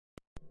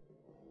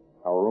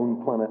Our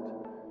own planet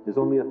is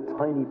only a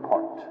tiny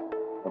part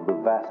of the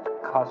vast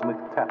cosmic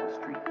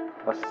tapestry,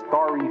 a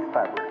starry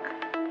fabric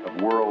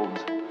of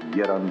worlds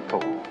yet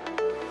untold.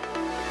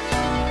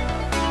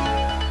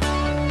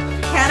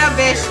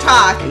 Cannabis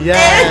talk.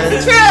 Yes.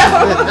 It's true.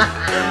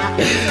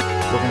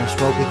 We're gonna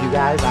stroke with you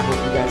guys. I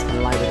hope you guys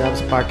can light it up,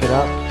 spark it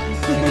up.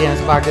 If you can't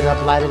spark it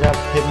up, light it up,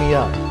 hit me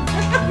up.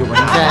 You know what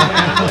I'm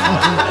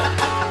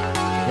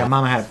saying? Your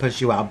mama had to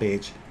push you out,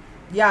 bitch.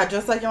 Yeah,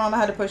 just like your mama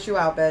had to push you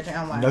out, bitch.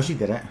 And what? No, she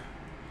didn't.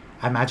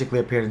 I magically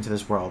appeared into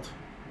this world.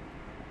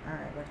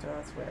 Alright, Victor,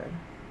 that's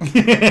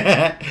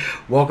weird.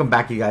 Welcome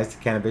back, you guys, to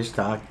Cannabis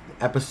Talk,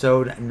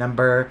 episode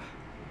number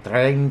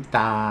 30.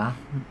 Why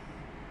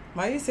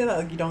do you say that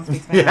like you don't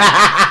speak Spanish?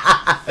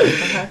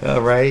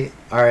 Okay.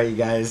 All right, you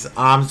guys.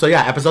 So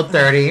yeah, episode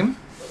 30.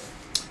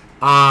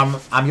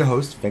 I'm your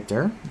host,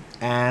 Victor,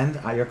 and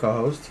I'm your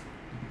co-host,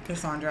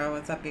 Cassandra.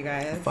 What's up, you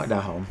guys? Fuck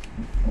that home.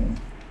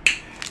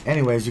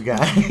 Anyways, you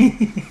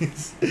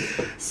guys.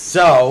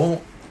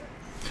 So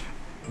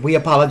we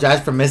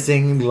apologize for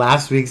missing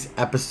last week's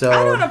episode.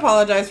 I don't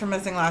apologize for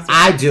missing last week.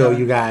 I do,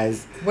 you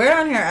guys. We're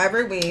on here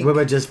every week. We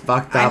were just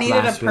fucked up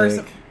last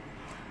week.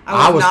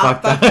 I was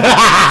fucked up.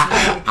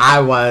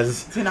 I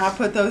was. Do not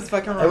put those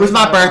fucking. It was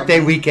my birthday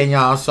weekend,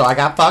 y'all, so I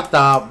got fucked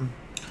up.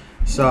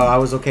 So I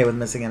was okay with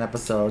missing an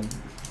episode.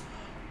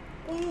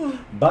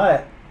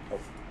 But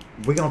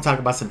we're gonna talk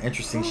about some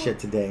interesting shit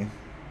today.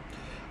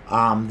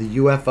 The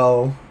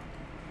UFO.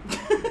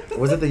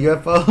 Was it the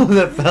UFO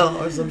that fell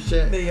or some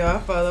shit? The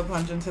UFO that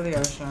plunged into the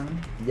ocean.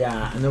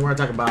 Yeah, and then we're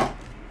gonna talk about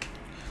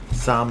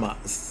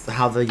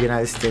how the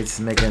United States is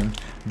making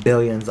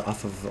billions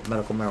off of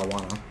medical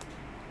marijuana.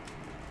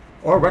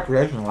 Or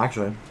recreational,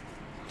 actually.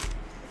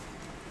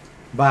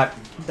 But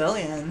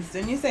Billions.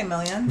 Didn't you say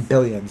millions?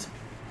 billions.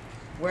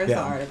 Where's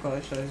Yeah. the article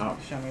that shows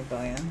show me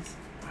billions?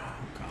 Oh,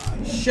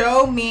 God.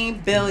 Show me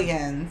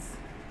billions.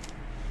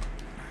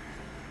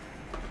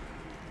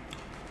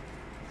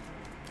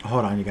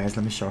 Hold on, you guys.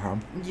 Let me show her.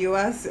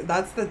 U.S.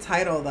 That's the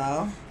title,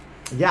 though.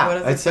 Yeah, What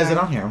does it it says say? it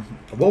on here.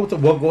 We'll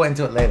go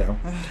into it later.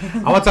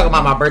 I want to talk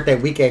about my birthday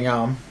weekend,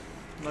 y'all.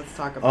 Let's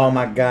talk about. Oh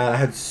my God, I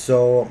had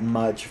so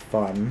much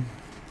fun.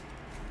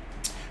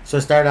 So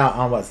it started out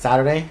on what,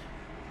 Saturday?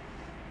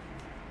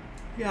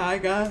 Yeah, I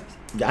guess.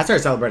 Yeah, I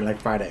started celebrating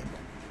like Friday.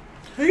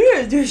 We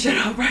didn't do shit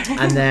on Friday.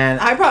 And then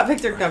I brought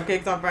Victor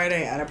cupcakes on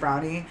Friday and a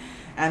brownie,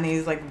 and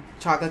these like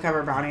chocolate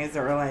covered brownies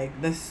that were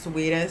like the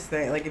sweetest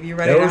thing. Like if you're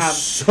ready they to were have,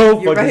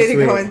 so you're fucking ready to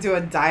sweet. go into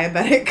a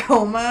diabetic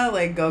coma,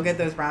 like go get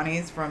those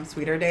brownies from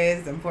Sweeter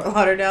Days in Fort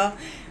Lauderdale.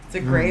 It's a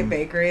great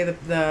bakery.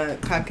 The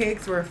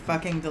cupcakes were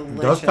fucking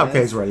delicious. Those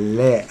cupcakes were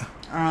lit.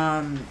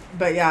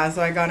 But yeah,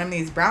 so I got him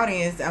these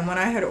brownies, and when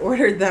I had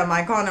ordered them,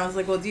 I called and I was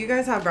like, well, do you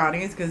guys have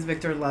brownies? Because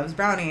Victor loves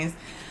brownies.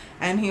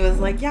 And he was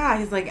like, yeah.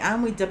 He's like,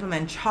 and we dip them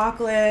in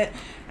chocolate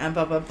and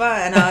blah, blah, blah.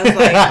 And I was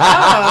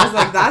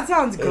like, that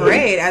sounds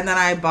great. And then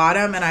I bought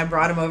them and I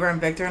brought them over, and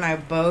Victor and I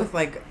both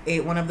like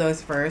ate one of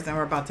those first, and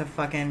we're about to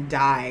fucking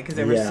die because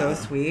they were so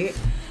sweet.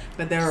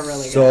 But they were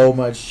really good. So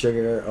much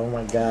sugar. Oh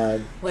my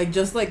God. Like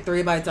just like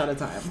 3 bites at a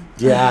time.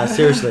 Yeah,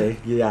 seriously.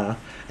 Yeah.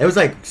 It was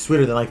like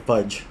sweeter than like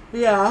fudge.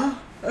 Yeah.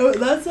 Oh,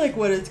 that's like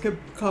what it's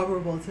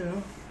comparable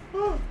to.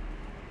 Oh.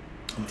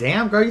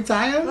 Damn, girl, you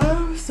tired?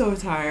 I'm so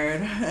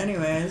tired.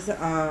 Anyways, so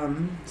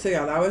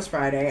yeah, that was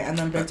Friday, and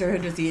then Victor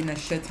had just eaten a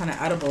shit ton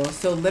of edibles.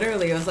 So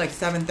literally, it was like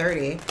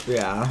 7:30,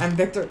 Yeah. and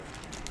Victor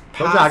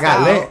Told passed you I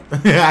got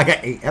out. lit. I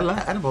got 8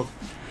 edibles.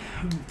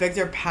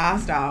 Victor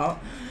passed out.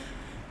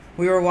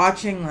 We were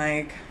watching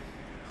that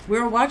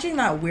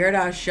weird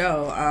ass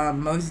show,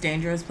 Most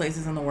Dangerous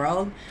Places in the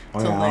World to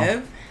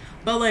Live.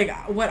 But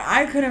like, what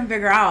I couldn't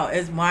figure out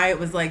is why it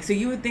was like. So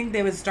you would think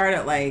they would start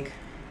at like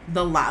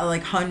the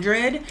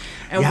 100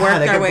 and work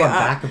their way up,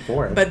 back and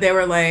forth. but they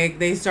were like,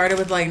 they started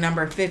with like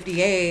number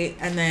 58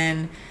 and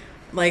then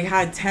like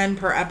had 10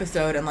 per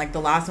episode, and like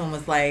the last one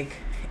was like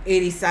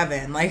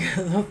 87. Like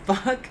the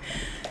fuck,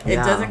 it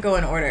doesn't go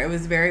in order. It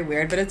was very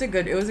weird, but it was a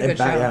good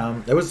show. Yeah,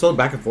 it was so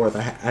back and forth.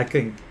 I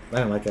didn't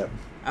like it.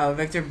 Oh,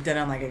 Victor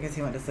didn't like it because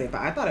he went to sleep,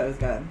 but I thought it was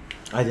good.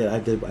 I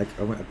did. I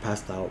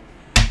passed out.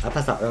 I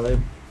passed out early.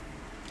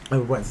 We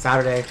went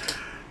Saturday.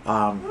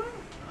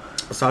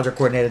 Sandra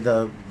coordinated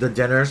the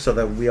dinner so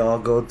that we all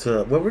go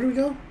to, where did we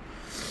go?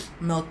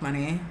 Milk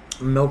Money.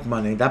 Milk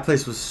Money. That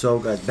place was so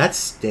good. That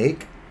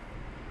steak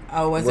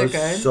Was it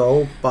good?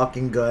 So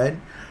fucking good.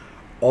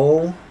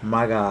 Oh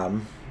my God.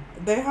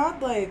 They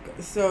had like,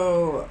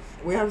 so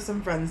we have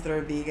some friends that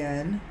are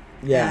vegan.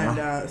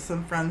 Yeah. And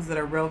some friends that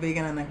are real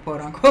vegan and then quote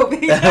unquote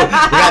vegan. We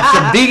got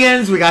some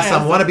vegans. We got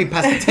some wannabe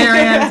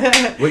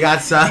pescatarians. We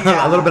got some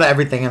a little bit of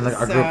everything in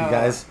our group, you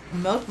guys.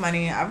 Milk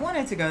Money. I've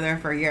wanted to go there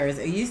for years.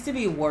 It used to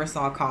be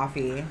Warsaw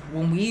Coffee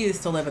when we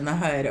used to live in the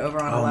hood over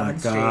on 11th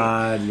Street. Oh my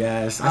God,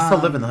 yes. I still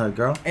live in the hood,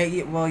 girl.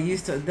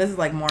 Used to. This is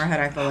like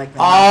Moorhead, I feel like.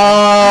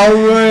 Oh,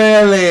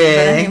 really?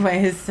 But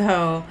anyways,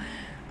 so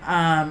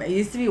it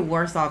used to be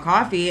Warsaw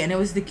Coffee, and it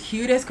was the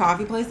cutest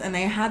coffee place, and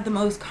they had the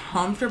most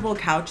comfortable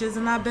couches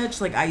in that bitch.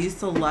 Like I used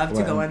to love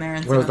to go in there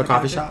and sit where was on the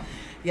coffee couches. shop?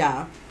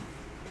 Yeah.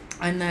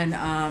 And then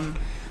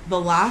The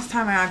last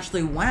time I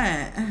actually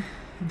went,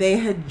 they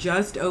had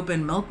just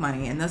opened Milk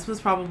Money, and this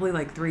was probably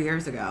like 3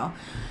 years ago.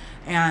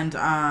 And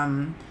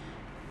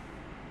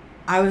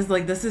I was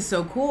like, this is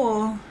so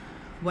cool,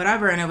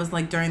 whatever. And it was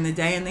like during the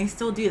day, and they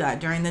still do that.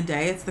 During the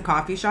day, it's the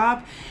coffee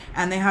shop,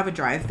 and they have a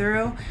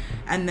drive-through.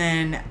 And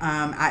then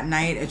at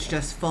night, it's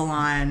just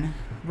full-on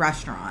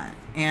restaurant.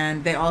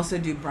 And they also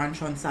do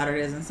brunch on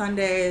Saturdays and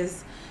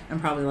Sundays, and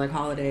probably like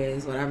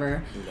holidays,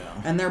 whatever.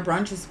 Yeah. And their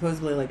brunch is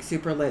supposedly like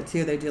super lit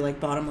too. They do like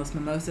bottomless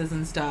mimosas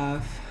and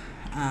stuff.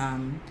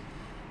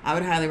 I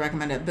would highly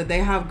recommend it. But they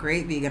have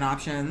great vegan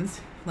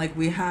options. Like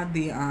we had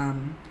the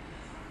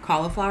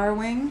cauliflower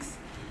wings.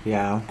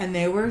 Yeah. And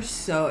they were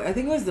so, I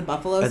think it was the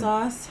buffalo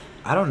sauce.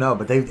 I don't know,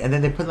 but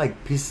then they put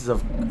like pieces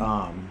of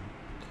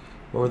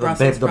what were the Brussels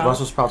the sprouts.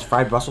 Brussels sprouts,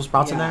 fried Brussels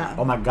sprouts in Yeah. there?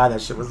 Oh my god,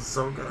 that shit was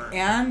so good.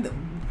 And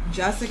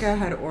Jessica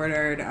had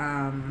ordered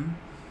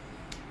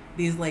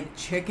these like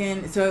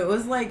chicken, so it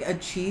was like a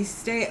cheese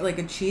steak, like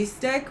a cheese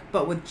stick,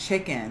 but with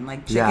chicken,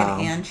 like chicken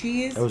and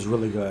cheese. It was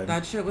really good.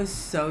 That shit was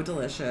so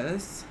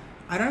delicious.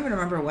 I don't even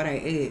remember what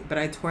I ate, but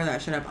I tore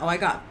that shit up. Oh, I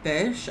got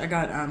fish. I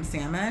got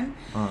salmon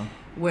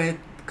with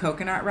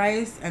coconut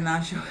rice, and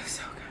that shit was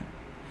so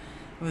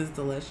good. It was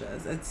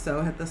delicious. It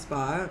so hit the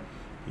spot.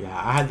 Yeah,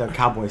 I had the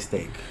cowboy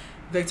steak.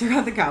 Victor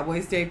got the cowboy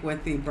steak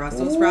with the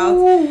Brussels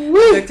sprouts.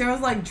 Victor was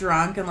like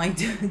drunk and like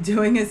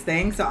doing his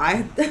thing, so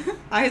I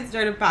had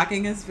started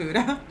packing his food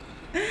out.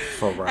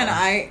 For real. And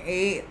I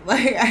ate,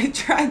 like, I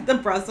tried the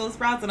Brussels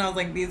sprouts, and I was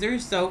like, these are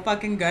so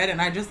fucking good.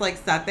 And I just like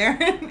sat there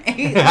and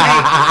ate like,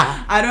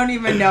 I don't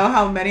even know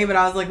how many, but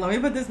I was like, let me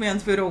put this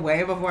man's food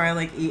away before I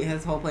like eat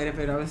his whole plate of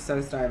food. I was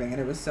so starving,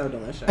 and it was so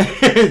delicious.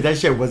 That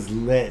shit was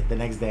lit the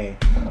next day.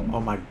 Oh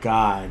my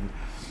god.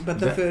 But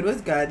the food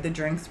was good. The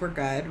drinks were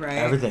good, right?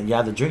 Everything.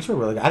 Yeah, the drinks were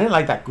really good. I didn't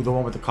like the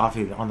one with the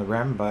coffee on the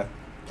rim, but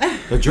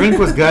the drink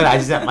was good. I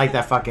just didn't like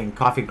that fucking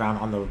coffee ground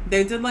on the...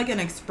 They did like an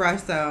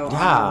espresso on the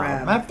Yeah,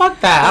 rim. man, fuck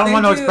that. But I don't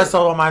want no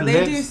espresso on my They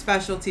lips. do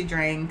specialty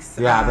drinks.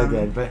 Yeah, they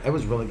did, but it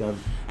was really good.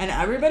 And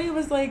everybody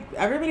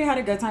had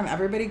a good time.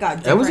 Everybody got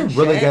different It was a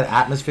really shit. good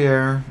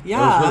atmosphere. Yeah.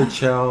 It was really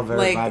chill,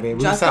 very vibey.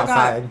 We sat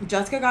outside.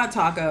 Jessica got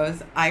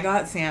tacos. I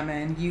got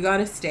salmon. You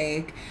got a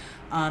steak.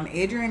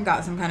 Adrian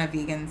got some kind of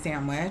vegan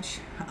sandwich.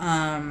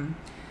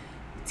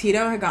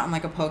 Tito had gotten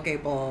like a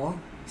poke bowl.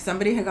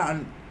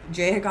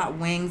 Jay had got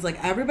wings.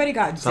 Like everybody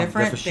got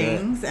different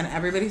things, shit. And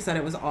everybody said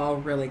it was all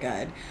really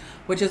good,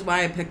 which is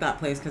why I picked that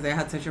place, because they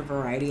had such a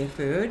variety of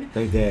food.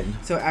 They did.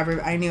 So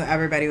I knew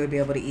everybody would be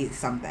able to eat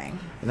something.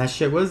 And that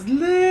shit was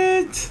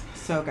lit.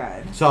 So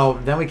good. So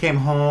then we came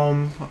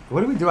home. What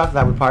did we do after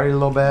that? We partied a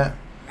little bit.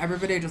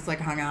 Everybody just like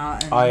hung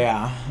out. And, oh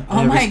yeah.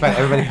 Oh my god.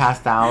 Everybody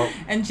passed out.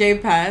 And Jay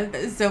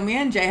Peth. So me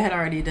and Jay had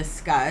already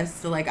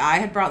discussed. So like I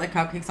had brought the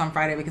cupcakes on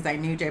Friday because I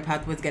knew Jay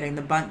Peth was getting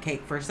the bundt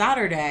cake for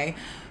Saturday,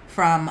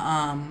 from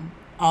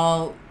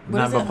all.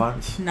 Nothing but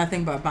bundt.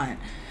 Nothing but bundt.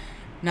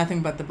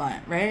 Nothing but the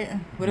bundt, right?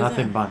 What is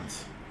Nothing it?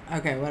 bundt.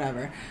 Okay,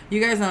 whatever. You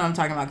guys know what I'm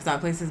talking about, because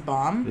that place is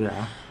bomb.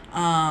 Yeah.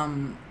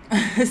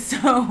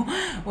 So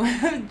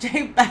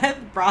Jay Peth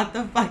brought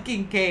the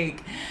fucking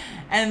cake.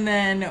 And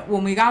then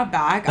when we got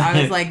back,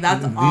 I was like,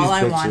 that's all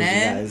I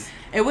wanted.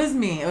 It was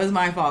me. It was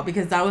my fault,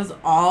 because that was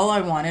all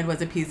I wanted,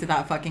 was a piece of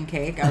that fucking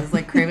cake. I was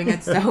like craving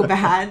it so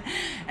bad.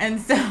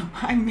 And so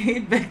I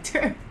made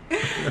Victor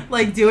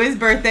like do his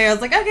birthday. I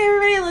was like, okay,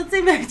 everybody, let's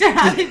sing Victor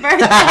happy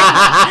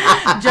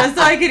birthday. Just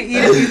so I could eat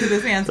a piece of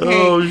this man's cake.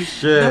 Oh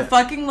shit. The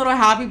fucking little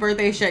happy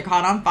birthday shit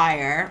caught on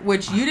fire,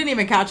 which you didn't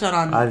even catch that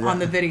on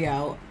the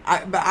video.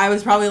 But I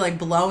was probably like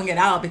blowing it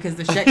out because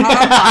the shit caught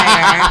on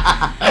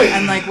fire.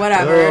 And like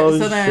whatever. Oh,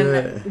 so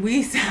then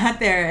we sat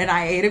there and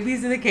I ate a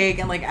piece of the cake,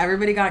 and like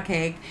everybody got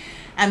cake.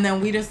 And then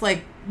we just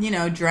like,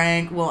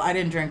 drank. Well, I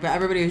didn't drink, but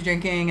everybody was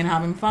drinking and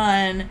having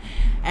fun.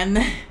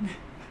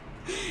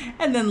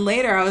 And then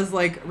later I was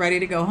like ready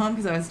to go home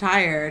because I was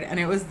tired, and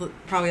it was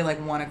probably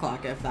like 1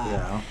 o'clock, if that.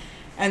 Yeah.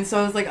 And so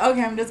I was like,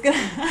 okay, I'm just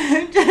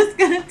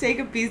gonna take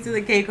a piece of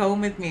the cake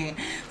home with me.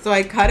 So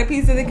I cut a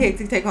piece of the cake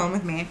to take home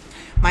with me.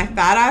 My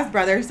fat ass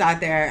brother sat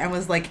there and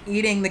was like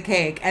eating the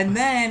cake, and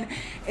then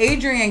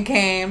Adrian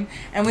came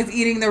and was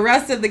eating the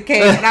rest of the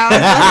cake, and I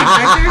was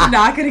like, Victor's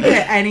not gonna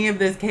get any of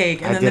this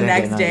cake. And then the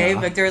next day,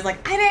 Victor was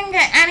like, I didn't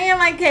get any of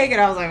my cake,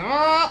 and I was like,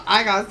 oh,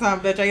 I got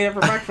some, bitch. I ate it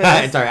for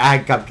breakfast. Sorry, I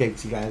had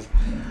cupcakes, you guys.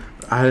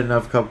 I had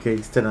enough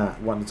cupcakes to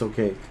not want to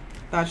cake.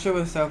 That shit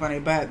was so funny,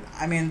 but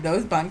I mean,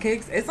 those bundt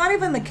cakes, it's not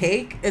even the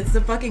cake, it's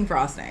the fucking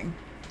frosting.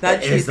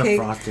 That cheesecake, is the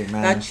frosting,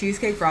 man. That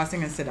cheesecake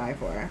frosting is to die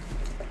for.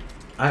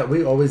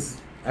 We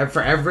always,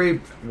 for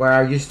where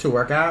I used to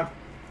work at,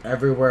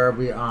 everywhere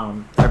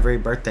every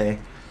birthday,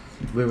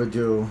 we would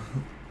do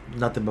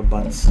nothing but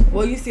buns.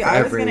 Well, you see,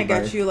 I was gonna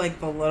get you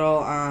like the little,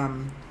 I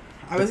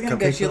was gonna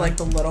get you like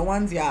the little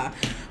ones, yeah.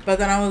 But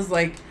then I was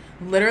like,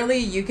 literally,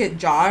 you get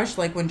Josh,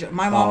 like when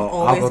my mom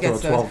always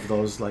gets those. 12 of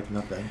those like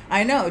nothing.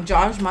 I know,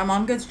 Josh, my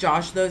mom gets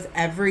Josh those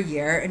every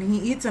year, and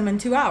he eats them in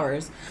 2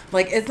 hours.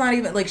 Like, it's not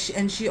even, like,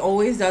 and she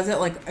always does it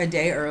like a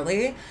day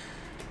early.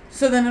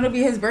 So then it'll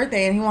be his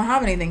birthday and he won't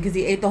have anything because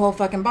he ate the whole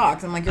fucking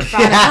box. I'm like, you're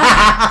fat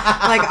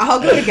enough. Like, I'll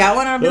go to get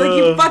one and I'll be like,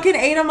 you fucking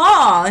ate them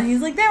all. And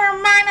he's like, they were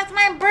mine. That's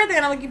my birthday.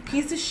 And I'm like, you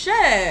piece of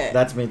shit.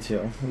 That's me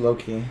too. Low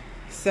key.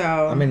 So.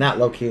 I mean, not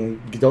low key.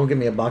 Don't give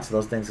me a box of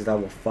those things because I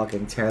will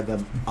fucking tear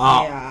them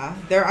up. Yeah.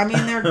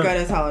 They're good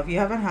as hell. If you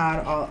haven't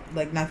had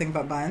nothing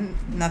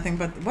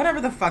but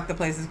whatever the fuck the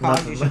place is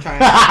called, you should try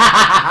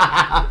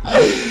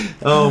it.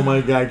 Oh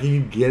my God. Can you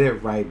get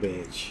it right,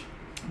 bitch?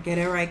 Get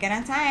it right, get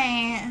it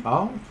tight.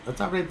 Oh, that's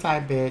already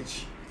tight,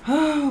 bitch.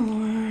 Oh,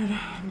 Lord.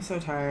 I'm so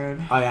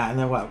tired. Oh, yeah. And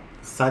then what?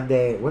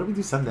 Sunday. What did we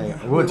do Sunday?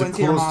 We went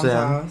to your mom's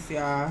house,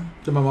 yeah.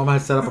 So my mom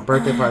had set up a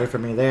birthday party for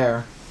me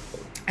there.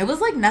 It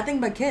was like nothing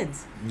but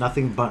kids.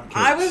 Nothing but kids.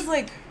 I was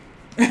like,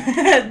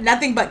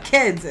 nothing but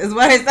kids is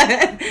what I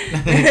said.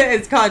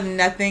 It's called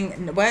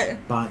nothing,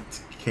 what?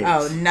 Bunt cakes.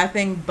 Oh,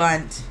 nothing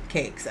bunt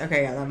cakes.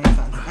 Okay, yeah, that makes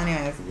sense.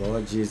 Anyways.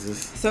 Lord Jesus.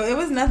 So it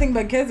was nothing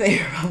but kids at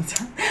your mom's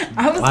house.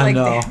 I was I like,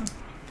 know. damn.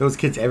 There was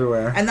kids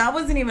everywhere. And that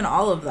wasn't even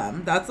all of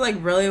them. That's like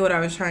really what I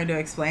was trying to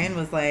explain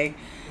was like,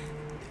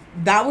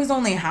 that was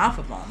only half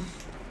of them.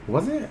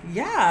 Was it?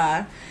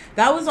 Yeah.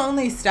 That was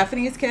only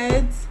Stephanie's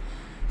kids.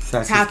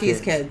 Taki's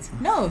kids.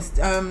 No,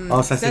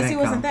 Ceci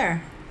wasn't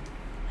there.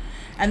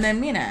 And then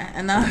Mina,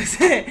 and that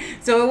was it.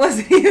 So it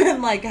wasn't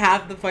even like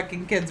half the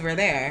fucking kids were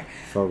there.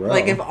 For real.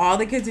 Like if all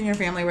the kids in your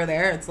family were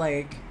there, it's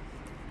like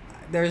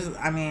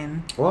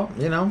well,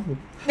 you know,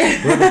 we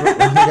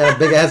got a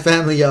big ass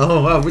family,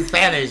 yo. We're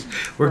Spanish.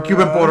 We're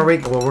Cuban, Puerto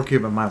Rico. Well, we're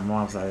Cuban, my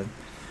mom's side.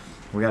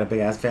 We got a big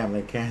ass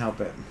family. Can't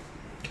help it.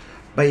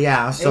 But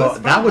yeah, so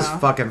that was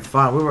fucking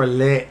fun. We were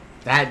lit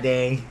that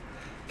day.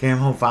 Came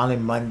home finally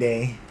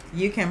Monday.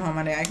 You came home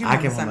Monday. I came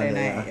home Sunday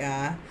night.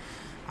 Yeah.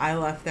 I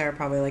left there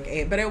probably like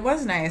 8, but it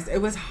was nice. It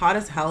was hot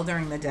as hell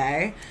during the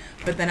day,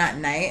 but then at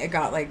night it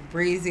got like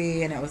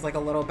breezy and it was like a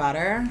little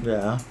better.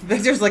 Yeah.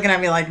 Victor's looking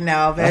at me like,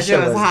 no, bitch, it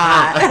was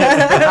hot.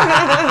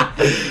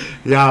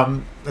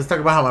 Yeah. Let's talk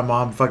about how my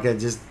mom fucking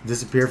just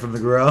disappeared from the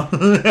grill.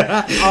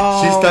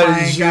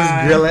 Oh, she was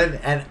grilling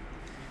and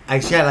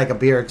she had like a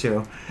beer or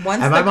two.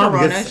 Once and my mom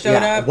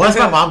showed up. Once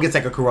my mom gets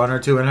like a Corona or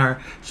two in her,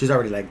 she's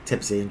already like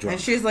tipsy and drunk.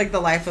 And she's like the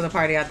life of the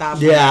party at that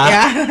point.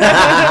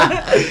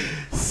 Yeah.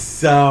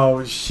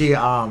 So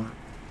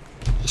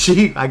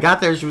I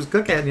got there, she was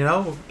cooking, you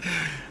know,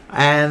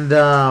 and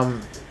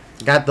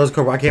got those.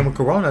 I came with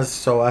Coronas.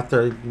 So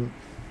after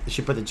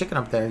she put the chicken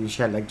up there,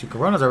 she had like 2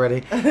 Coronas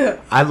already.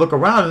 I look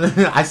around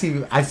and I see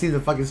the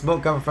fucking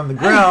smoke coming from the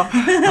grill.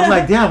 I'm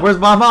like, damn, where's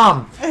my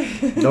mom?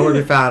 Nowhere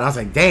to be found. I was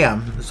like,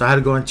 damn. So I had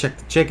to go and check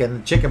the chicken.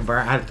 The chicken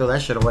burnt. I had to throw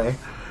that shit away.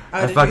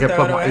 I fucking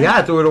put away?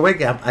 I threw it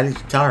away. I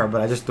didn't tell her,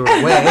 but I just threw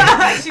it away.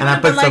 And I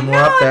put some more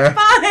up there.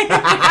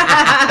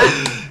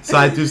 So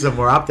I threw some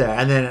more up there.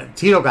 And then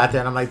Tito got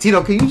there, and I'm like,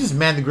 Tito, can you just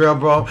man the grill,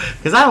 bro?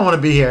 Because I don't want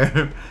to be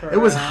here. It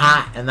was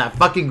hot, and that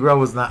fucking grill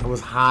was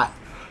hot.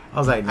 I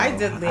was like, no, I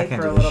did leave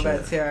for a little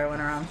bit too. I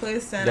went around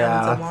Clewiston.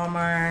 I went to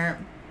Walmart.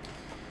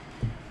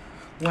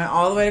 Went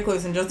all the way to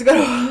Clewiston just to go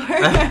to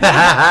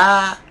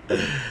Walmart.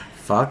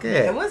 Fuck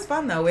it. It was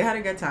fun though. We had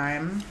a good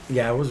time.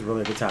 Yeah, it was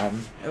really a good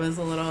time. It was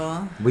a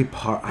little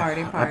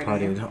party. I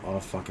partied all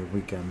fucking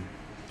weekend.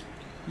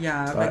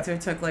 Yeah, Victor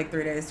took like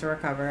 3 days to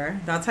recover.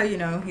 That's how you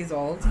know he's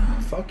old.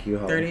 Fuck you,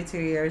 ho. 32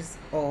 years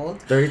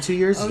old. 32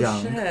 years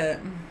young. Oh shit.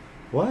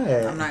 What?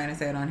 I'm not gonna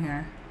say it on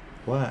here.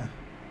 What?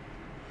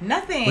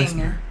 Nothing.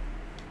 Whisper.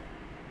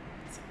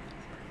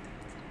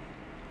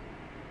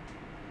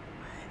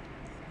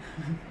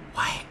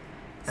 What?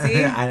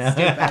 See? I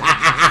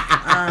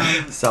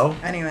know. So?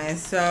 Anyway,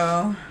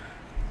 so...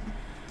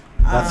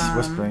 That's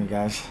whispering,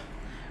 guys.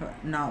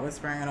 Not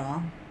whispering at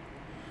all.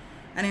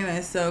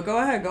 Anyway, so go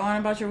ahead. Go on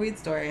about your weed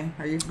story.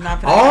 Are you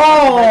not finished?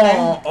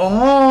 Oh!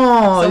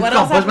 So what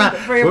else happened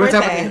for your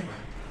birthday?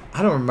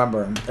 I don't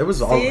remember. It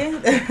was all a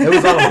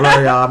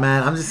blur, y'all,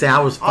 man. I'm just saying I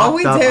was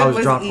fucked up. I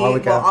was drunk all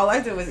weekend. Well, all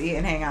I did was eat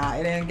and hang out.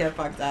 I didn't get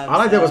fucked up. All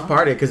I did was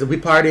party because we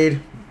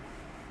partied.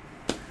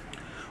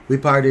 We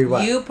partied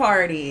what? You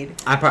partied.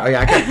 I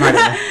kept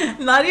partying.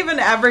 Not even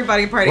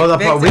everybody partied. Well,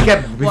 the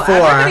weekend before.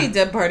 Well, everybody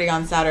did party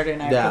on Saturday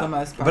night for the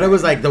most part. But it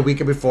was like the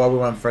weekend before we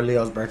went for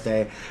Leo's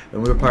birthday,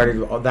 and we were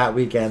partied that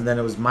weekend. Then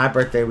it was my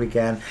birthday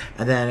weekend,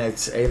 and then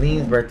it's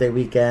Aileen's birthday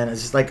weekend.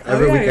 It's just like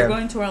every weekend. You're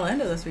going to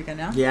Orlando this weekend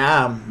now?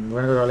 Yeah,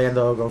 we're gonna go to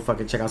Orlando, go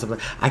fucking check out something.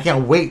 I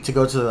can't wait to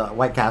go to the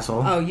White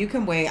Castle. Oh, you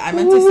can wait. I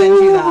meant to send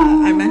you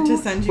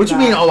that. What you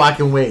mean? Oh, I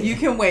can wait. You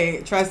can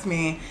wait. Trust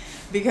me,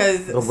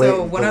 because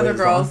one of the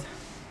girls.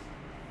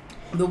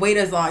 The wait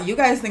is long. You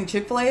guys think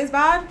Chick-fil-A is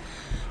bad?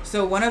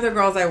 So one of the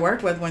girls I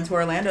work with went to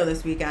Orlando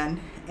this weekend,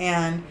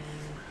 and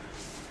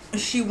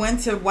she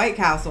went to White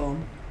Castle,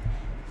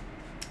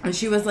 and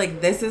she was like,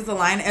 "This is the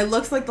line. It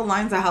looks like the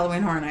lines at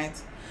Halloween Horror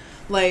Nights,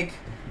 like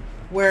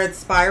where it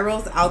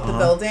spirals out the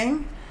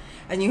building,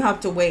 and you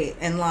have to wait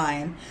in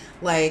line,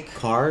 like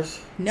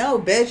cars. No,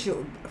 bitch,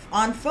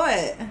 on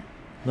foot."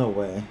 No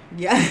way.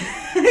 Yeah.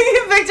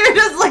 Victor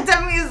just looked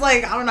at me. He's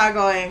like, I'm not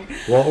going.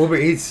 Well, Uber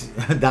Eats,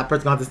 that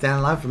person got to stand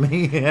in line for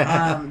me.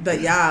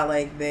 But yeah,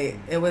 like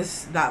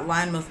that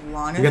line was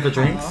long as hell. You got the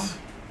drinks?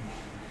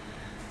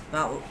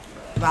 That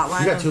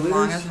line got is 2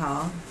 long liters? as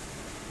hell.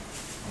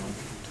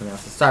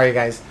 Sorry,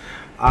 guys.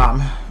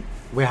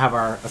 We have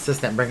our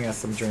assistant bringing us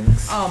some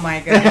drinks. Oh my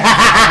goodness.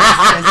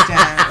 Our assistant.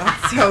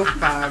 That's so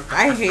fucked.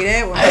 I hate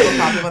it when people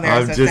call people their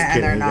assistant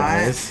and they're not.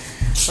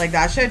 Guys. Like,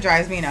 that shit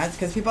drives me nuts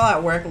because people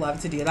at work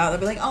love to do that. They'll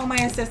be like, oh, my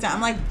assistant.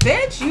 I'm like,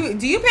 bitch,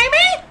 do you pay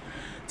me?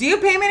 Do you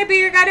pay me to be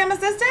your goddamn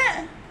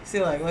assistant?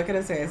 See, like, look at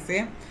his face,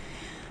 see?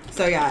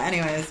 So, yeah,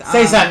 anyways.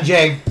 Say something,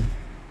 Jay.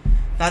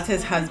 That's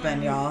his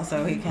husband, y'all,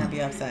 so he can't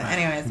be upset.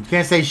 Anyways. You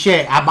can't say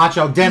shit. I bought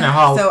your dinner,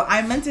 ho. So,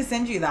 I meant to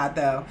send you that,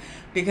 though.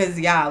 Because,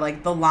 yeah,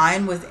 like, the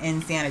line was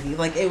insanity.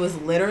 Like, it was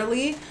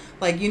literally,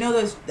 like, you know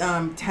those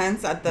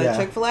tents at the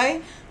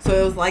Chick-fil-A? So,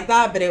 it was like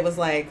that, but it was,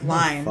 like,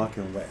 line. No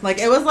fucking way. Like,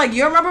 it was, like,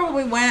 you remember when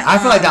we went? I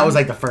feel like that was,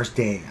 like, the first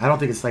day. I don't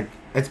think it's, like,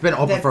 it's been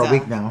open for a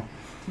week now.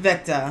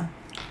 Victa.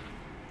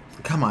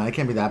 Come on, it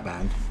can't be that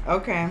bad.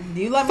 Okay.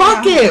 You let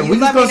Fuck me know. it. We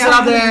just go sit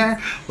out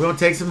there. We're going to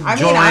take some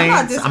joints. I'm not I'm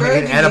going to discouraging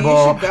get you. an edible.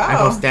 You should go. I'm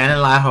going to stand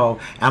in line, ho.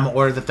 I'm going to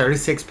order the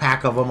 36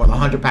 pack of them or the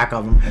 100 pack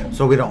of them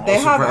so we don't They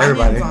have for onions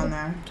everybody. on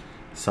there.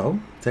 So,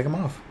 take them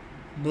off.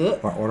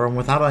 Blech. Or order them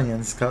without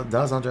onions.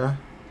 Does, Andrea?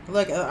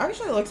 Look, it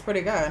actually looks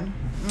pretty good.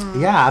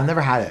 Yeah, I've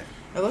never had it.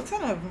 It looks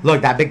kind of...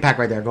 Look, that big pack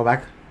right there. Go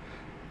back.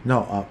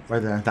 No,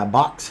 right there. That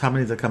box. How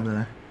many does it come in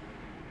there?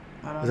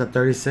 Is that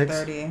 36?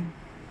 30.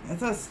 It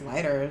says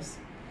sliders.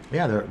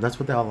 Yeah, that's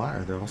what they all are.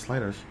 They're all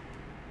sliders.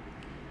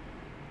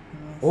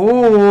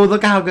 Oh,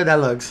 look at how good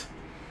that looks.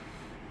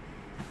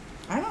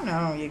 I don't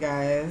know, you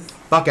guys.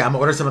 Fuck it, I'm gonna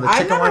order some of the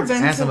chicken ones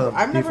and some of the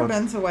I've beef never ones.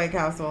 been to White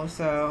Castle,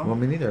 so... Well,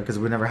 me neither, because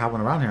we never have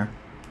one around here.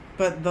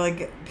 But,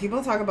 like,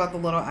 people talk about the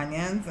little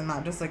onions, and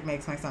that just, like,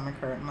 makes my stomach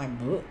hurt. I'm like,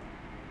 bleh.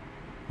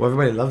 Well,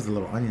 everybody loves the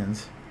little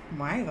onions.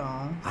 Why,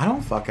 though? I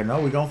don't fucking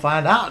know. We gonna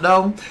find out,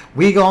 though.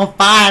 We gonna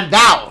find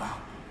out.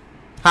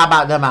 How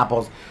about them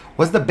apples?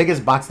 What's the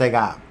biggest box they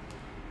got?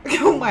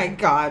 Oh, my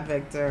God,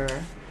 Victor.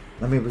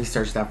 Let me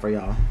research that for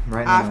y'all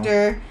right now.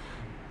 After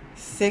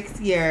 6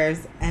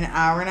 years, an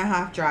hour and a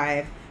half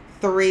drive,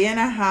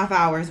 3.5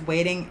 hours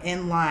waiting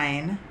in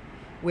line,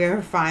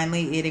 we're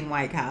finally eating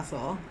White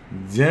Castle.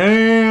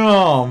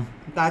 Damn.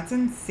 That's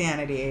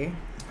insanity.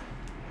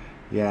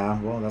 Yeah,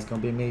 well, that's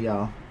gonna be me,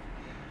 y'all.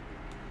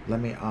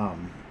 Let me,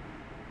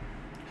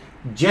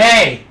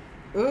 Jay!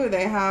 Ooh,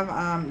 they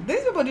have,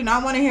 these people do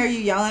not want to hear you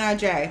yelling at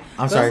Jay.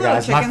 I'm sorry,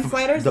 guys. Those little chicken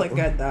sliders look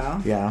good, though.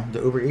 Yeah,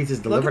 the Uber Eats is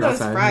Look delivered at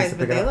those outside. fries,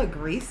 but they look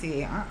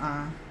greasy.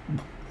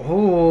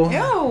 Oh.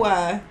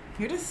 Ew,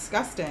 you're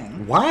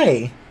disgusting.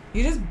 Why?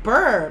 You just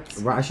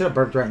burped. I should have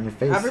burped right in your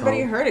face.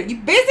 Everybody heard it. You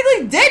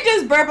basically did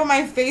just burp on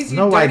my face, you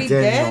no, dirty I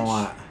didn't. bitch. You know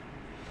what?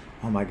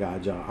 Oh my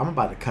God, y'all. I'm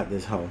about to cut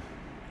this hoe.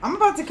 I'm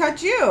about to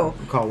cut you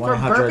Call for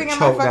 100 burping in my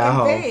choke that fucking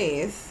hoe.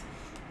 face.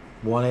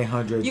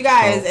 1-800. You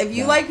guys, choke if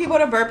you that. like people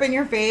to burp in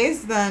your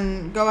face,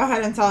 then go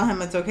ahead and tell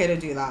him it's okay to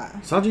do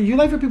that. Sandra, you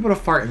like for people to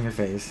fart in your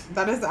face.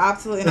 That is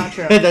absolutely not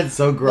true. That's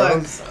so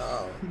gross.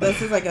 Look,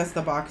 this is, I guess,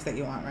 the box that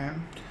you want, right?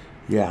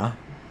 Yeah.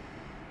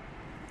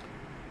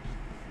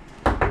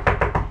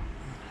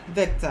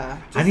 Victor,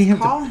 just I need him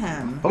call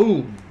him.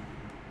 Oh.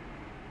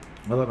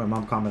 I let my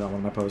mom comment on one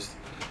of my posts.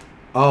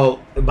 Oh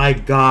my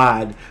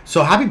God.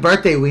 So happy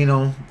birthday,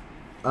 Wino.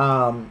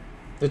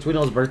 It's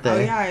Wino's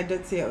birthday. Oh yeah, I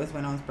did see it was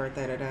Wino's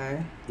birthday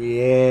today.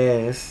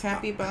 Yes.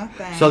 Happy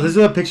birthday. So these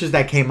are the pictures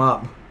that came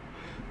up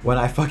when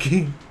I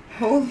fucking...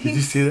 Holy Did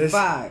you see this?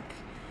 fuck.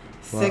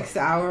 6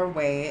 hour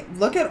wait.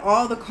 Look at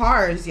all the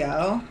cars,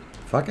 yo.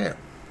 Fuck it.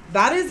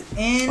 That is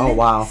insanity. Oh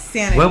wow.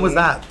 When was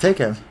that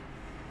taken?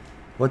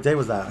 What day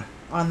was that?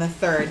 On the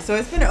 3rd. So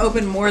it's been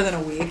open more than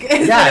a week.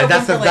 Yeah,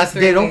 that's the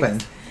day it weeks.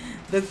 opened.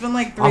 It's been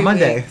like 3 On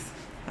Monday. weeks.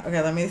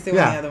 Okay, let me see what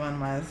Yeah. the other one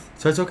was.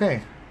 So it's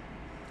okay.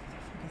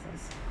 What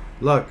is this?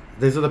 Look,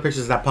 these are the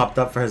pictures that popped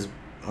up for his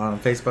on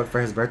Facebook for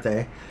his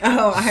birthday.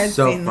 Oh, I had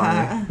So seen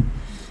funny. that.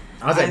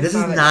 I was like, I this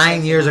is saw that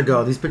 9 years yesterday.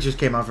 ago. These pictures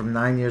came out from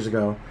 9 years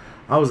ago.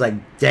 I was like,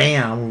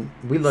 damn,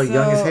 we look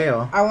young as So,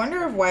 hell. I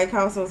wonder if White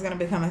Castle is going to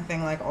become a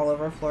thing like all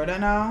over Florida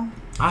now.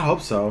 I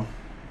hope so.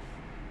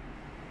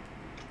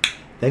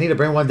 They need to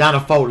bring one down to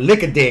Fort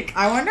Lick-a-Dick.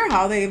 I wonder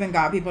how they even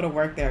got people to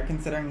work there,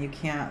 considering you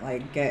can't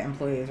like get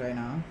employees right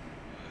now.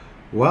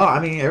 Well, I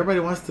mean, everybody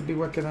wants to be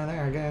working on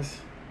there, I guess.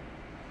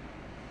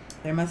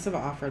 They must have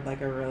offered like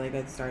a really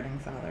good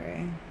starting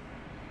salary.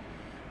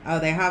 Oh,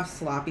 they have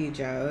Sloppy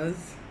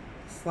Joe's.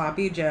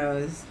 Sloppy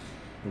Joe's.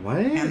 What?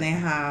 And they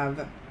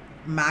have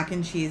mac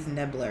and cheese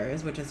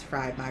nibblers, which is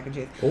fried mac and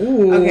cheese.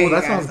 Ooh, Okay, you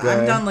that guys, sounds good.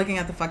 I'm done looking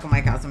at the fucking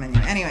White Castle menu.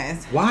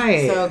 Anyways.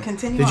 Why? So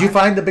continue Did you on.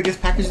 find the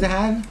biggest package they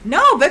had?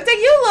 No, Victor,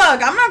 you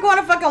look. I'm not going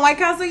to fucking White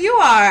Castle. You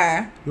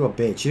are. You a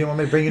bitch. You didn't want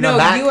me to bring you No, none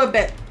back? you a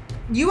bit.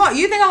 You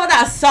think I want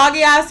that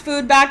soggy ass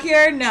food back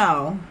here?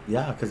 No.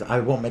 Yeah, because I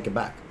won't make it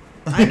back.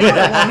 I know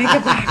it won't make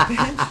it back,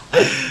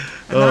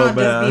 bitch. And then I'll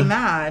just be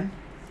mad.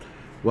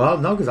 Well,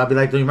 no, because I'll be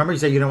like, do you remember you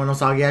said you don't want no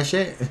soggy ass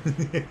shit?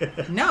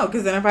 No,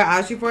 because then if I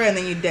ask you for it and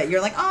then you did, you're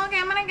like, oh, okay,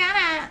 I'm gonna get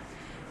it.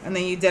 And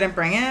then you didn't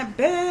bring it,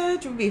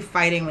 bitch, we'd be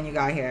fighting when you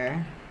got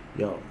here.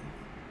 Yo,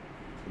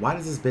 why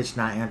does this bitch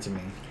not answer me?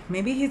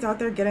 Maybe he's out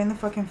there getting the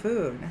fucking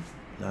food.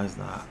 No, it's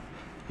not.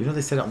 You know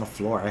they set it on the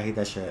floor. I hate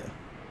that shit.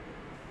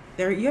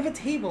 You have a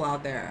table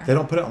out there. They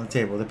don't put it on the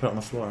table. They put it on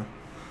the floor.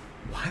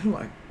 Why do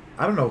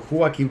I don't know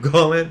who I keep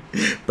calling,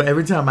 but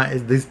every time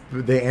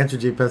they answer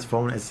JP's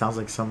phone, it sounds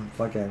like some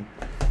fucking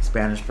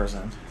Spanish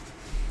person.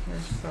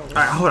 So All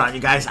right, hold on, you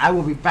guys. I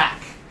will be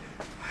back.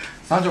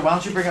 Sandra, why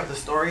don't you bring up the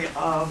story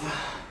of...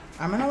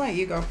 I'm going to let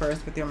you go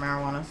first with your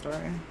marijuana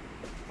story.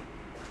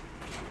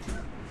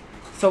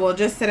 So we'll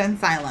just sit in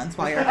silence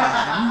while you're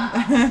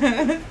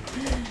gone.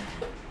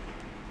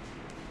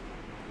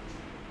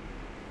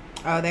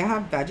 Oh, they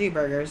have veggie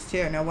burgers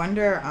too. No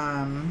wonder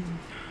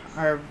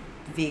our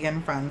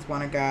vegan friends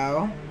want to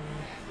go.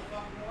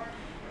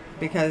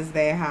 Because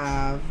they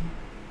have...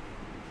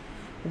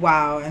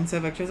 Wow, and so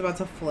Victor's about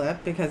to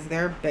flip because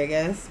their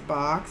biggest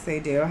box they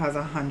do has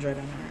 100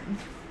 in it.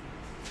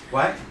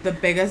 What? The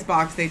biggest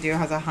box they do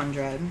has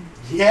 100.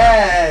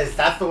 Yes,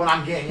 that's the one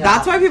I'm getting. Yeah.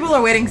 That's why people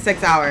are waiting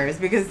 6 hours,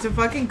 because to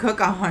fucking cook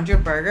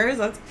 100 burgers,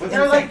 that's But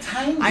they're insane. like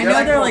tiny. I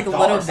know they're like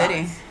little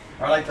bitty.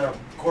 Or like the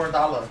quarter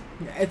dollar.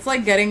 It's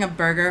like getting a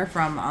burger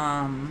from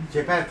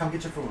JPad, come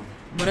get your food.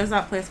 what is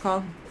that place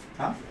called?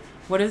 Huh?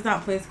 What is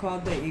that place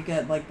called that you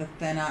get like the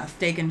thin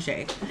Steak and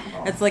Shake?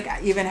 Oh. It's like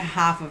even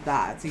half of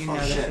that, so you know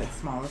that shit. it's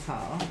small as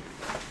hell.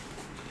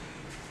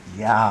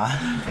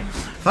 Yeah.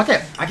 Fuck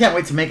it. I can't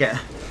wait to make it.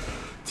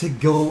 To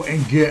go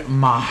and get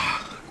my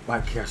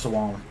White Castle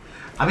on.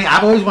 I mean,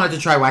 I've always wanted to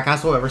try White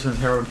Castle ever since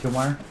Harold and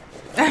Kumar.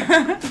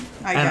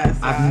 I guess.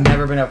 I've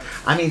never been able.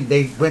 I mean,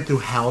 they went through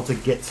hell to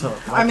get to.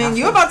 I mean,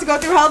 you about to go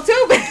through hell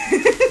too.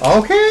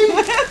 Okay.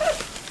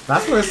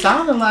 That's what it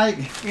sounded like.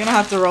 You're gonna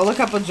have to roll a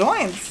couple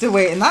joints to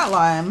wait in that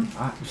line.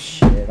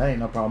 Shit, that ain't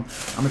no problem.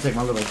 I'm gonna take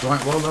my little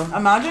joint roller.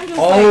 Imagine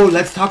just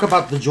Let's talk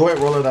about the joint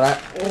roller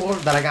that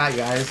I got, you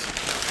guys.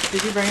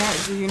 Did you bring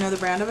it? Do you know the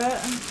brand of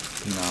it?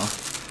 No.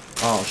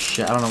 Oh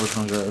shit, I don't know which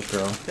one's yours,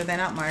 girl. Did they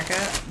not mark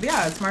it?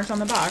 Yeah, it's marked on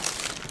the box.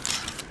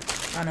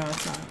 Oh no,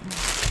 it's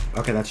not.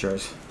 Okay, that's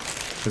yours.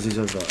 Because these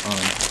are the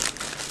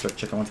jerk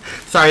chicken ones.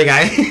 Sorry,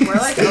 guys. We're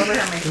like over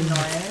here making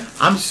noise.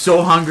 I'm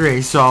so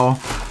hungry, so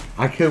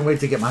I couldn't wait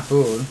to get my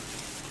food.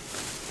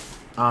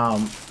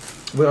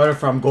 We ordered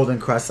from Golden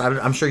Crust.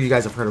 I'm sure you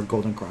guys have heard of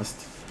Golden Crust.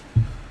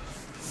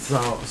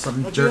 So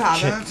some jerk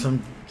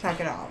chicken. Check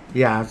it out.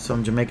 Yeah,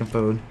 some Jamaican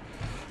food.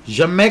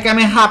 Jamaica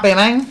me happy,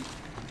 man.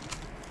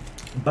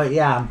 But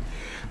yeah,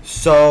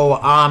 so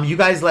you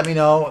guys let me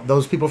know,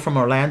 those people from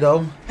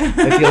Orlando,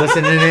 if you're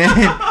listening in.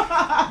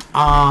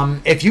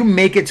 If you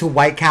make it to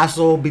White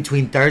Castle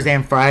between Thursday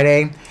and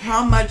Friday,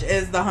 How much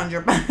is the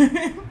 100?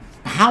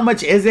 how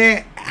much is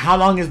it? How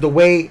long is the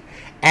wait?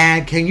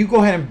 And can you go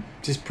ahead and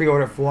just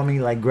pre-order it for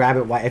me? Like grab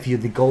it if you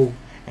go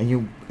and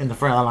you in the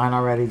front of the line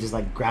already, just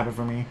like grab it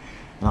for me.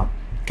 And I'll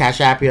cash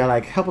app you,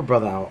 like help a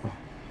brother out.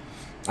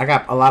 I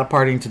got a lot of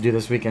partying to do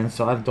this weekend,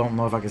 so I don't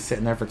know if I can sit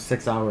in there for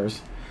 6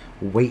 hours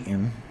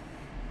waiting.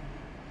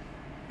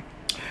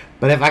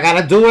 But if I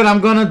gotta do it,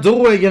 I'm gonna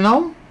do it, you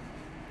know?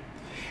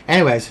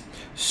 Anyways,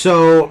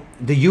 so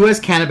the U.S.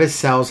 cannabis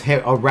sales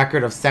hit a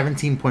record of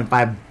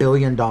 $17.5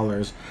 billion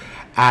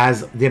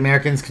as the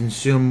Americans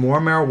consume more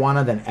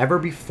marijuana than ever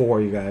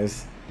before, you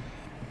guys.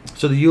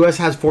 So the U.S.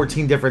 has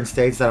 14 different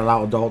states that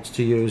allow adults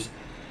to use.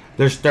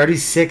 There's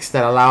 36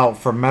 that allow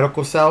for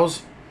medical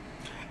sales.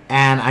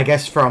 And I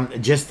guess from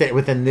just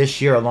within this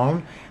year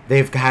alone,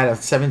 they've had a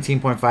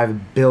 $17.5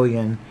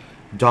 billion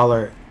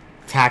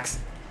tax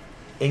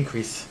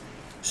increase.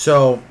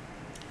 So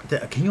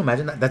can you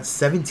imagine that? That's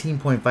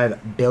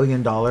 $17.5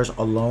 billion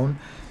alone,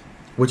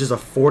 which is a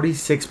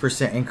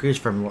 46% increase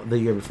from the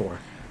year before.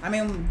 I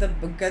mean, the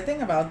good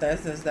thing about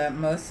this is that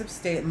most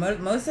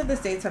of the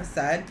states have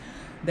said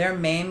their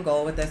main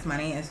goal with this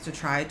money is to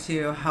try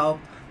to help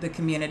the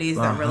communities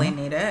that really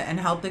need it and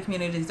help the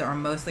communities that are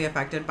mostly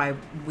affected by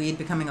weed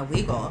becoming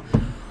illegal,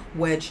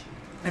 which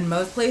in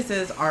most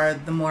places are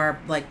the more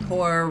like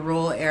poor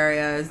rural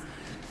areas,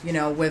 you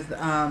know, with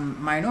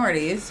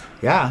minorities.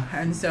 Yeah.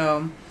 And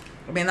so,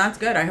 I mean, that's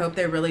good. I hope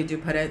they really do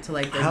put it to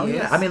like the use.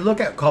 Yeah. I mean,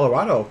 look at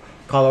Colorado.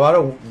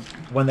 Colorado,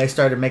 when they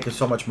started making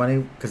so much money,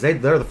 because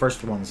they're the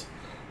first ones.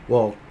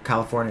 Well,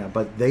 California,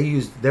 but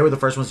they were the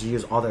first ones to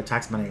use all their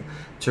tax money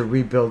to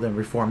rebuild and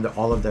reform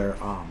all of their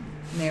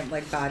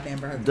like bad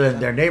neighborhoods.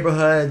 Their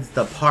neighborhoods,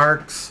 the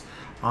parks,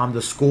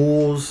 the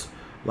schools,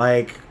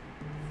 like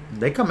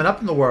they coming up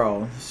in the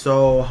world.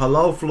 So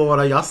hello,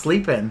 Florida, y'all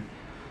sleeping?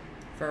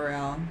 For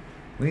real.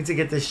 We need to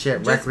get this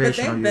shit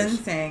recreational use. But they've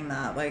been saying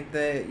that, like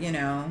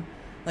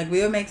like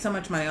we would make so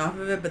much money off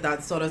of it, but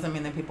that still doesn't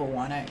mean that people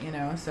want it, you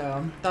know.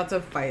 So that's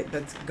a fight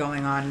that's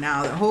going on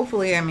now. That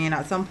hopefully, I mean,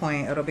 at some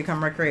point it'll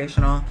become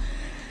recreational,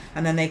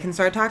 and then they can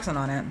start taxing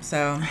on it.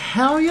 So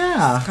hell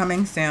yeah, it's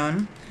coming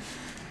soon.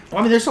 Well,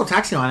 I mean, they're still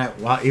taxing on it,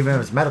 even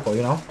if it's medical,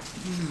 you know.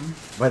 Mm-hmm.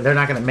 But they're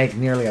not going to make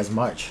nearly as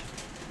much.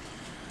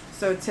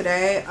 So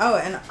today,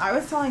 and I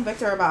was telling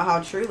Victor about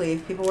how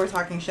TrueLeaf, people were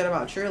talking shit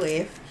about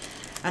TrueLeaf,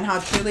 and how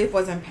TrueLeaf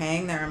wasn't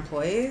paying their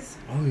employees.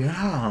 Oh,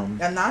 yeah.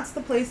 And that's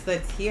the place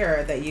that's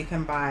here that you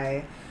can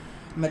buy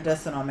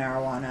medicinal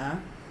marijuana.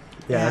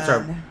 Yeah, that's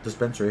our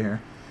dispensary here.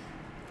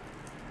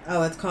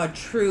 Oh, it's called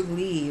True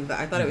Leave.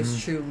 I thought it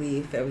was True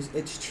Leaf.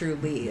 It's True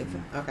Leave.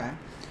 Okay.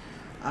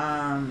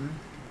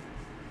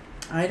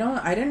 I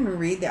didn't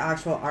read the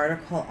actual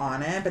article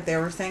on it, but they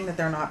were saying that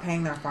they're not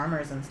paying their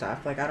farmers and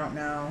stuff. Like, I don't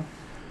know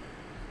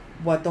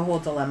what the whole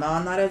dilemma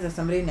on that is. If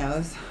somebody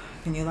knows,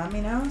 can you let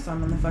me know? So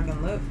I'm in the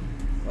fucking loop.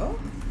 Whoa.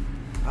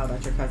 Oh,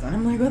 that's your cousin.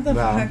 I'm like, what the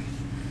fuck?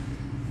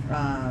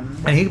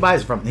 And he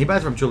buys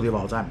from True Leave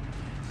all the time.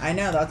 I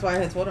know. That's why I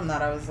had told him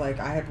that. I was like,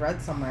 I had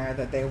read somewhere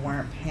that they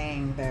weren't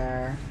paying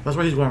their... That's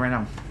where he's going right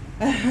now.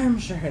 I'm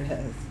sure it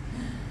is.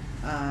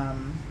 I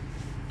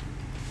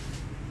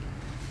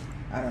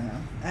don't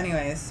know.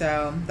 Anyways,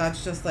 so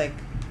that's just like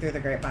through the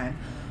grapevine.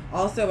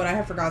 Also, what I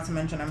have forgot to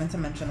mention, I meant to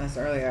mention this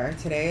earlier.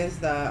 Today is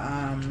the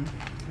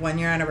 1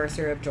 year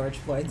anniversary of George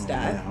Floyd's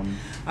death. Yeah.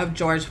 Of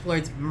George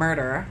Floyd's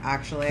murder,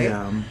 actually.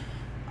 Yeah.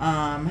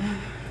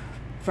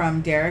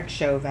 From Derek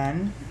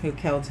Chauvin, who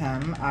killed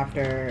him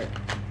after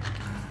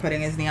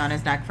putting his knee on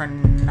his neck for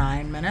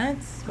 9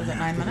 minutes. Was it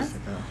 9 minutes?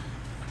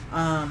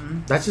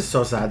 That's just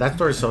so sad. That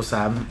story is so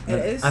sad. It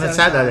is. And it's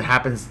sad that it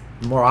happens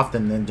more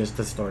often than just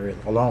the story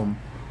alone.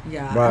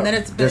 Yeah, but and then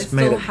it's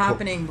still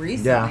happening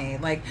recently. Yeah.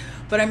 Like,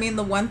 but I mean,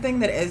 the one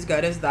thing that is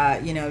good is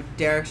that, you know,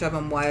 Derek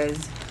Chauvin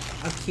was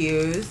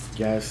accused.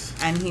 Yes.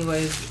 And he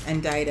was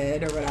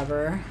indicted or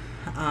whatever.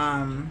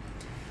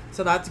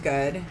 So that's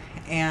good.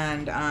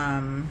 And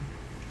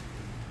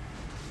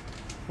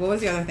what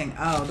was the other thing?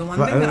 Oh, the one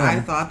thing that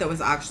I thought that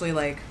was actually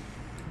like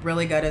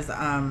really good is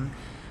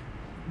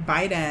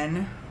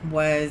Biden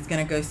was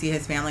gonna go see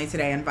his family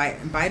today, and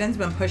Biden's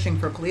been pushing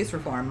for police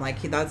reform. Like,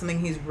 that's something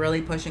he's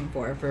really pushing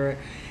for.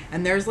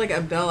 And there's like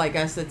a bill, I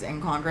guess, that's in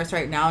Congress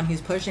right now, and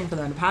he's pushing for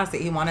them to pass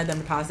it. He wanted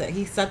them to pass it.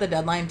 He set the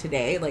deadline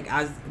today, like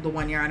as the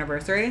 1 year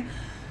anniversary,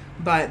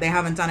 but they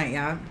haven't done it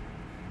yet.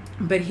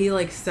 But he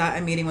like set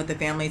a meeting with the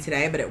family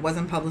today, but it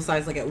wasn't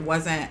publicized. Like, it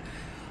wasn't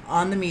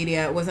on the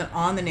media, it wasn't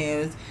on the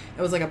news.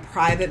 It was like a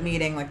private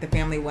meeting. Like, the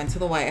family went to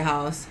the White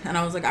House, and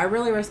I was like, I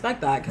really respect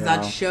that, because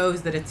that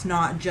shows that it's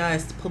not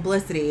just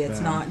publicity.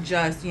 It's not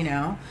just, you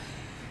know,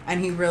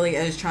 and he really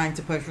is trying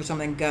to push for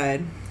something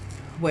good,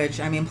 which,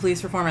 I mean,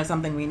 police reform is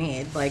something we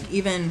need. Like,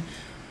 even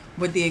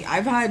with the,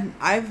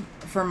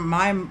 for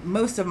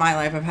most of my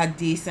life, I've had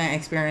decent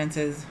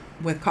experiences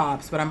with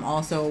cops, but I'm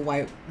also a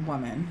white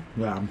woman.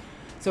 Yeah.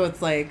 So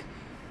it's like,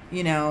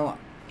 you know,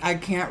 I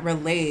can't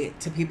relate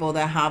to people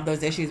that have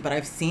those issues, but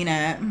I've seen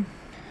it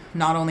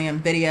not only in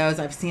videos,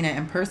 I've seen it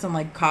in person,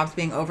 like cops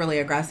being overly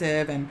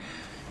aggressive and,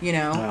 you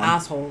know,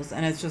 assholes.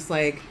 And it's just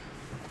like,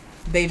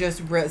 they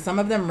just, some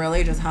of them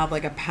really just have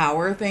like a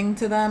power thing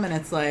to them. And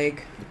it's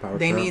like,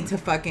 they need to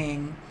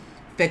fucking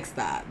fix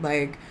that.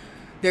 Like,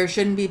 there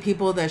shouldn't be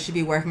people that should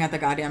be working at the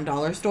goddamn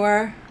dollar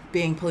store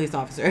being police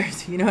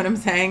officers. You know what I'm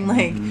saying?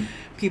 Like,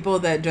 people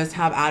that just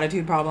have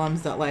attitude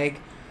problems that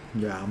like,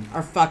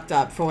 are fucked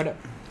up for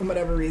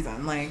whatever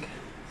reason. Like,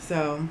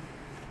 so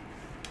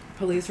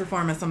police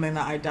reform is something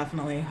that I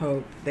definitely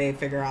hope they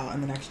figure out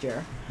in the next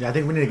year. Yeah, I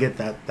think we need to get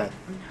that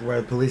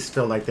where police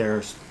feel like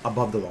they're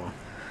above the law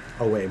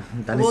away.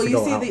 That needs to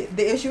go out.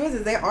 The issue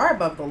is they are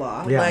above the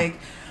law. Yeah. Like,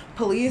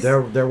 police,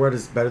 their word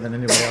is better than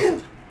anybody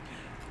else's.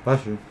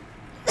 Bless you.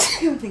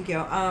 Thank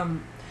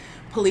you.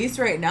 Police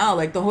right now,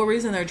 like, the whole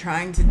reason they're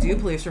trying to do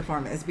police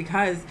reform is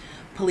because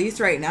police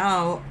right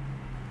now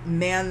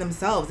man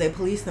themselves. They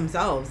police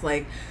themselves.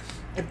 Like,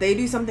 if they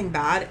do something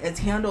bad,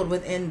 it's handled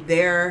within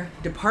their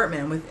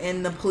department,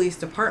 within the police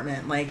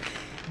department. Like,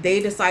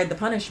 they decide the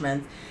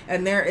punishments.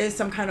 And there is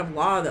some kind of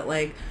law that,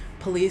 like,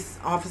 police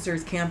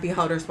officers can't be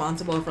held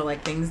responsible for,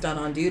 like, things done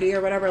on duty or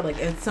whatever. Like,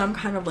 it's some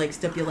kind of, like,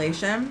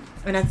 stipulation.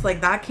 And it's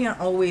like, that can't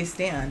always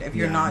stand if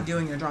you're not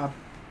doing your job,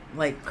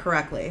 like,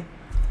 correctly.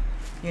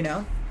 You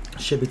know?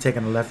 Should be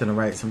taking a left and a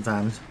right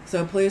sometimes.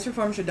 So police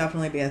reform should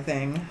definitely be a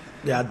thing.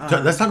 Yeah,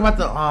 let's talk about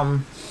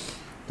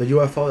the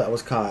UFO that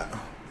was caught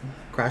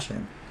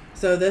crashing.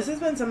 So this has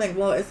been something,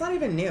 well, it's not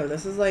even new.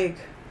 This is like,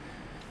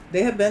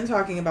 they have been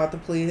talking about the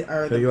police,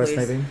 or the U.S.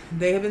 police. Navy?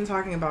 They have been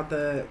talking about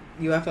the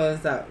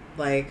UFOs that,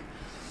 like,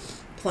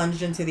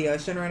 plunged into the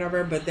ocean or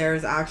whatever, but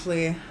there's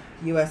actually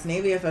U.S.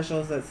 Navy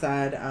officials that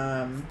said...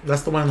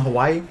 that's the one in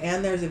Hawaii?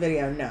 And there's a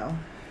video, no.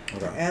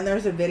 Okay. And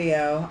there's a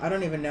video, I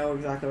don't even know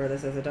exactly where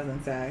this is, it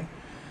doesn't say.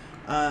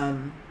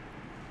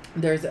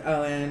 There's,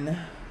 in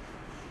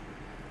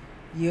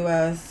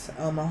U.S.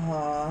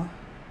 Omaha,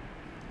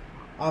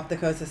 off the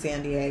coast of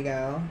San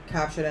Diego,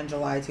 captured in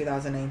July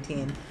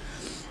 2019.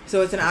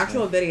 So it's an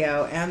actual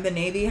video, and the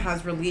Navy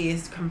has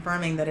released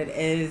confirming that it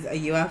is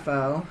a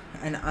UFO,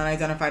 an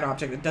unidentified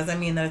object. It doesn't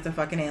mean that it's a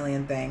fucking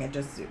alien thing. It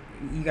just,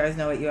 you guys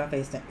know what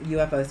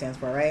UFO stands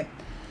for, right?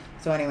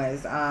 So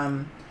anyways,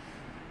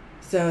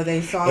 so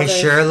they saw it.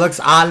 Sure looks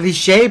oddly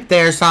shaped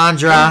there,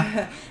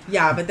 Sandra.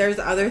 Yeah, but there's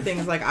other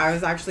things. Like, I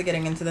was actually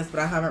getting into this, but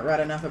I haven't read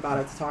enough about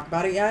it to talk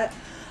about it yet.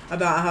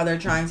 About how they're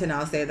trying to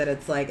now say that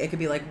it's like, it could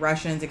be like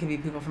Russians, it could be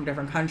people from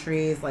different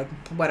countries, like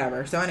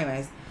whatever. So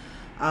anyways,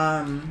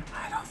 I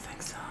don't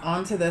think so.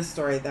 On to this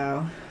story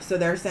though. So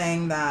they're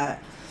saying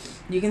that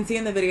you can see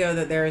in the video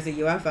that there is a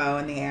UFO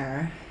in the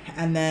air,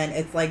 and then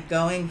it's like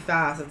going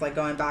fast. It's like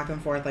going back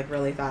and forth like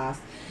really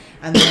fast,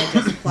 and then it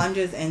just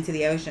plunges into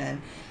the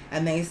ocean.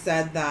 And they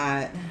said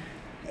that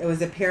it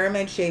was a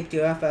pyramid-shaped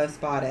UFO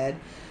spotted,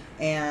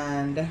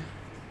 and it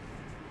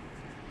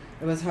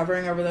was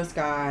hovering over the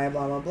sky.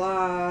 Blah blah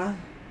blah.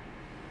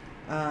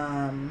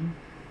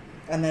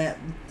 And then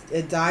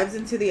it dives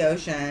into the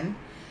ocean,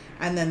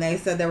 and then they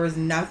said there was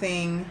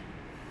nothing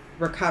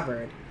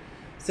recovered.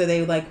 So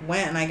they like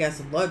went and I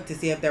guess looked to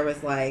see if there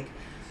was like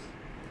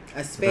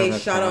a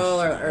space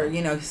shuttle or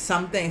you know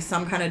something,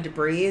 some kind of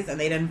debris, and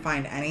they didn't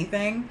find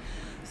anything.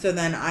 So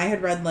then I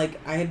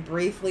had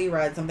briefly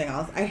read something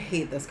else. I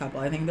hate this couple.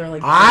 I think they're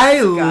like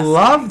disgusting. I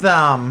love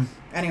them.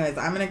 Anyways,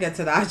 I'm gonna get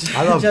to that just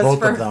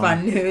for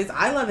fun news.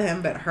 I love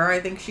him, but her,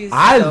 I think she's.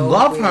 I so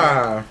love weird.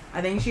 her.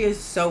 I think she is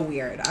so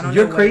weird. I don't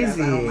You're know.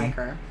 crazy. I don't like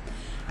her.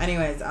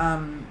 Anyways,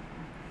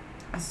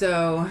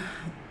 so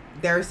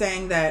they're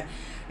saying that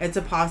it's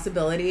a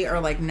possibility, or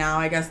like now,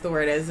 I guess the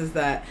word is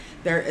that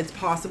it's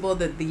possible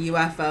that the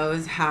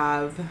UFOs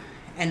have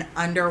an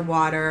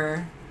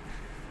underwater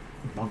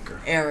bunker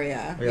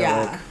area.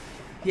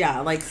 Yeah.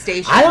 Like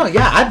station.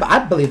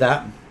 I believe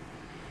that.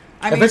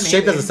 I mean, if it's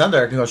shaped as a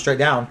cylinder, it can go straight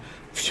down.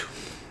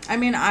 I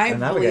mean, I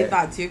believe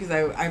that too, because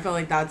I feel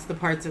like that's the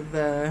parts of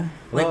the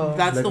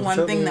that's the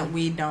one thing that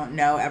we don't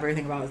know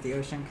everything about is the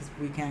ocean, because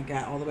we can't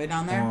get all the way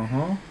down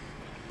there.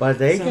 But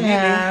they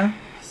can.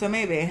 So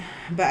maybe.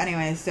 But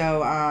anyway,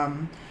 so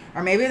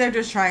or maybe they're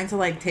just trying to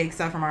like take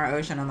stuff from our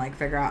ocean and like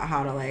figure out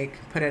how to like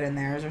put it in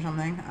theirs or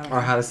something. I don't know.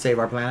 Or how to save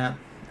our planet.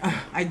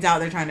 I doubt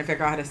they're trying to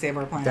figure out how to save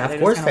our planet. Of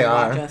course they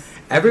are.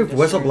 Every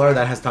whistleblower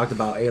that has talked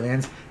about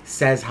aliens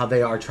says how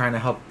they are trying to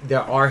help. They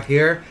are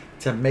here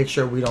to make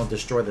sure we don't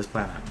destroy this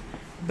planet.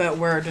 But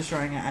we're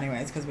destroying it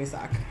anyways because we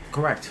suck.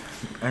 Correct.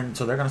 And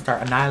so they're going to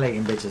start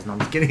annihilating bitches. No, I'm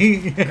just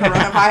kidding.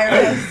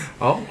 Coronavirus.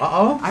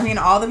 Oh. I mean,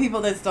 all the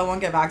people that still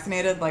won't get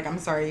vaccinated, like, I'm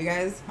sorry, you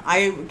guys.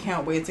 I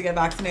can't wait to get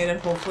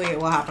vaccinated. Hopefully it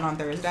will happen on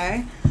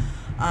Thursday.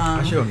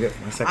 I should go get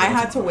my second. I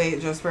had to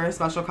wait just for a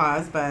special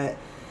cause, but,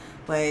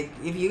 like,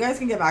 if you guys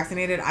can get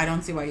vaccinated, I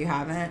don't see why you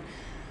haven't.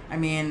 I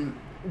mean,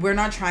 we're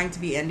not trying to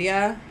be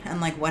India, and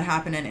like what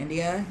happened in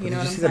India, you know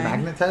what I'm saying? Did you see the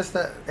magnet test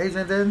that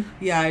Adrian did?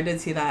 Yeah, I did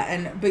see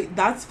that, but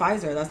that's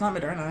Pfizer, that's not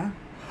Moderna.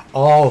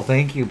 Oh,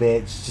 thank you,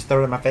 bitch. Just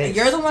throw it in my face.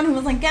 You're the one who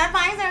was like, get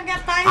Pfizer,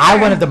 get Pfizer.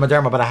 I wanted the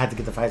Moderna, but I had to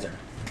get the Pfizer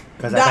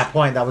because at that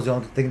point, that was the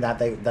only thing that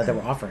they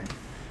were offering.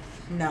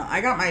 No,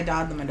 I got my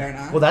dad the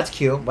Moderna. Well, that's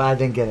cute, but I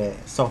didn't get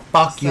it. So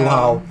fuck you,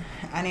 ho.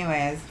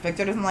 Anyways,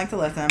 Victor doesn't like to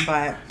listen,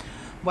 but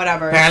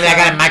whatever. Apparently, I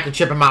got a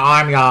microchip in my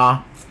arm,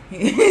 y'all.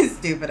 He's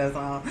stupid as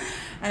all.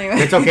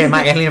 Anyway. It's okay.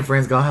 My alien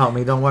friend's gonna help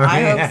me. Don't worry.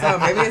 I hope so.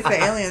 Maybe it's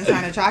the aliens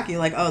trying to track you.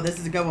 Like, oh, this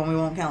is a good one. We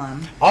won't kill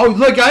him. Oh,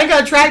 look, y'all ain't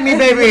gonna track me,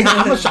 baby.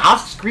 I'll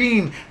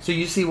scream so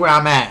you see where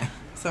I'm at.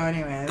 So,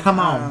 anyways. Come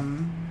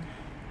on.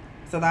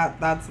 So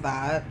that's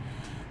that.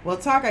 We'll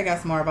talk, I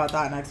guess, more about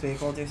that next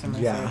week. We'll do some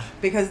research.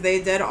 Because they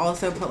did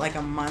also put like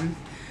a month.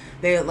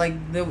 They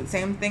like the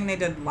same thing they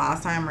did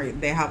last time, where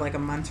they have like a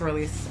month to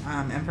release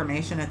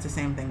information. It's the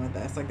same thing with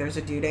this. Like, there's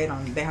a due date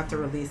on. They have to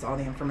release all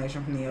the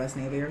information from the U.S.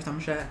 Navy or some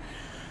shit.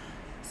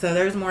 So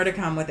there's more to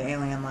come with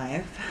alien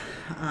life.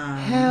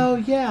 Hell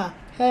yeah.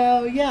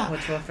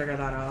 Which we'll figure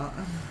that out.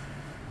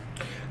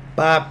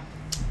 But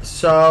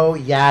so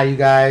yeah, you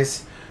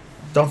guys,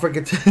 don't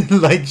forget to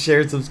like,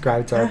 share,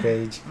 subscribe to our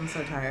page. I'm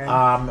so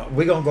tired.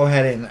 We're gonna go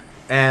ahead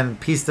and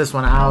piece this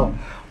one out.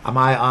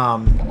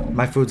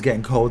 My food's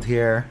getting cold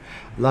here.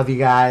 Love you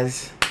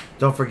guys.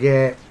 Don't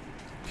forget,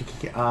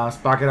 if you can,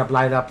 spark it up,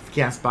 light it up. If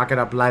you can't spark it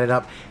up, light it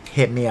up,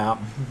 hit me up.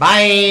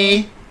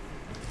 Bye.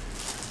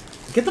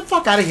 Get the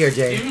fuck out of here,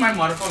 Jay. Even my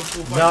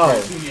motherfucking school no.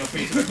 in your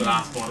face like the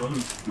last photo.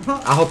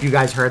 I hope you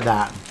guys heard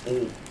that.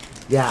 Oh.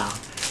 Yeah.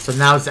 So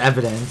now it's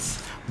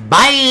evidence.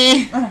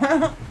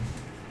 Bye.